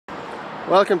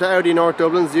Welcome to Audi North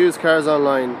Dublin's Used Cars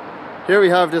Online. Here we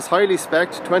have this highly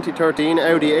spec'd 2013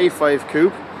 Audi A5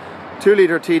 Coupe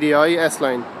 2-litre TDI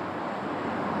S-Line.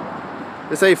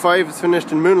 This A5 is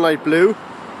finished in moonlight blue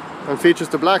and features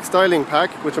the black styling pack,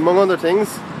 which among other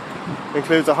things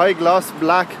includes a high gloss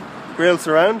black grille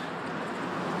surround,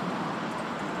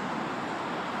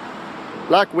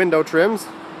 black window trims,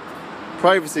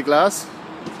 privacy glass,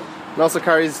 and also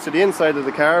carries to the inside of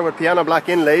the car with piano black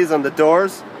inlays on the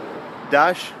doors,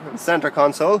 dash and centre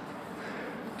console.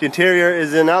 The interior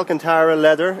is in Alcantara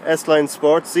leather S-Line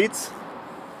sport seats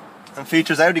and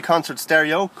features Audi concert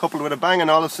stereo coupled with a Bang &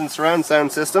 Olufsen surround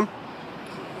sound system.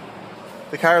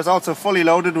 The car is also fully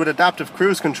loaded with adaptive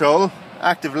cruise control,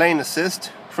 active lane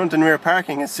assist, front and rear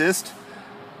parking assist,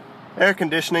 air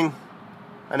conditioning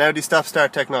and Audi stop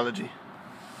start technology.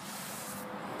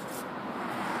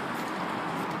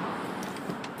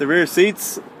 The rear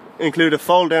seats include a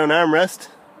fold down armrest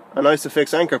and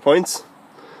Isofix anchor points.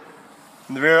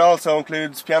 And the rear also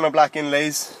includes piano black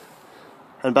inlays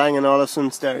and Bang & Olufsen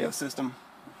stereo system.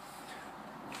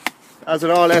 As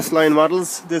with all S-Line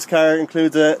models, this car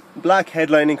includes a black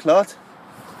headlining cloth,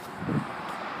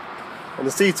 and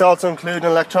the seats also include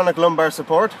an electronic lumbar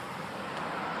support.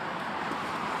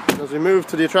 As we move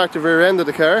to the attractive rear end of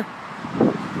the car,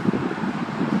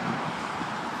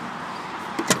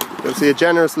 you'll see a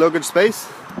generous luggage space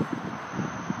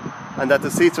and that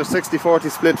the seats are 60/40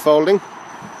 split folding.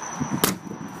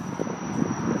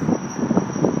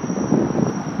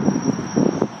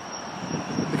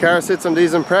 The car sits on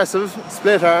these impressive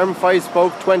split arm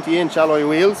 5-spoke 20-inch alloy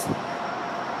wheels,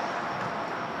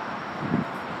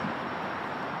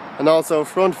 and also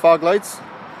front fog lights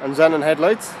and xenon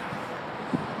headlights,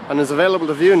 and is available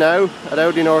to view now at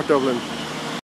Audi North Dublin.